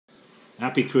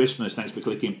Happy Christmas. Thanks for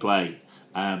clicking play.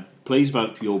 Please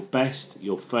vote for your best,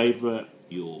 your favourite,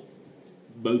 your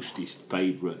mostest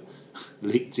favourite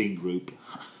LinkedIn group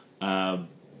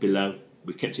below.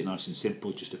 We kept it nice and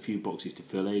simple, just a few boxes to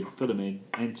fill them in,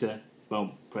 enter,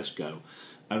 boom, press go.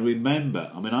 And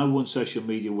remember, I won Social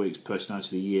Media Week's Personality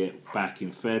of the Year back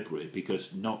in February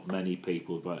because not many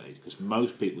people voted, because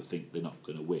most people think they're not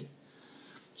going to win.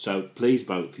 So please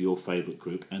vote for your favourite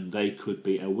group and they could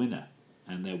be a winner.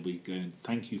 And they'll be going,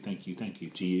 thank you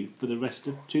to you for the rest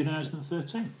of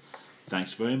 2013.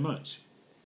 Thanks very much.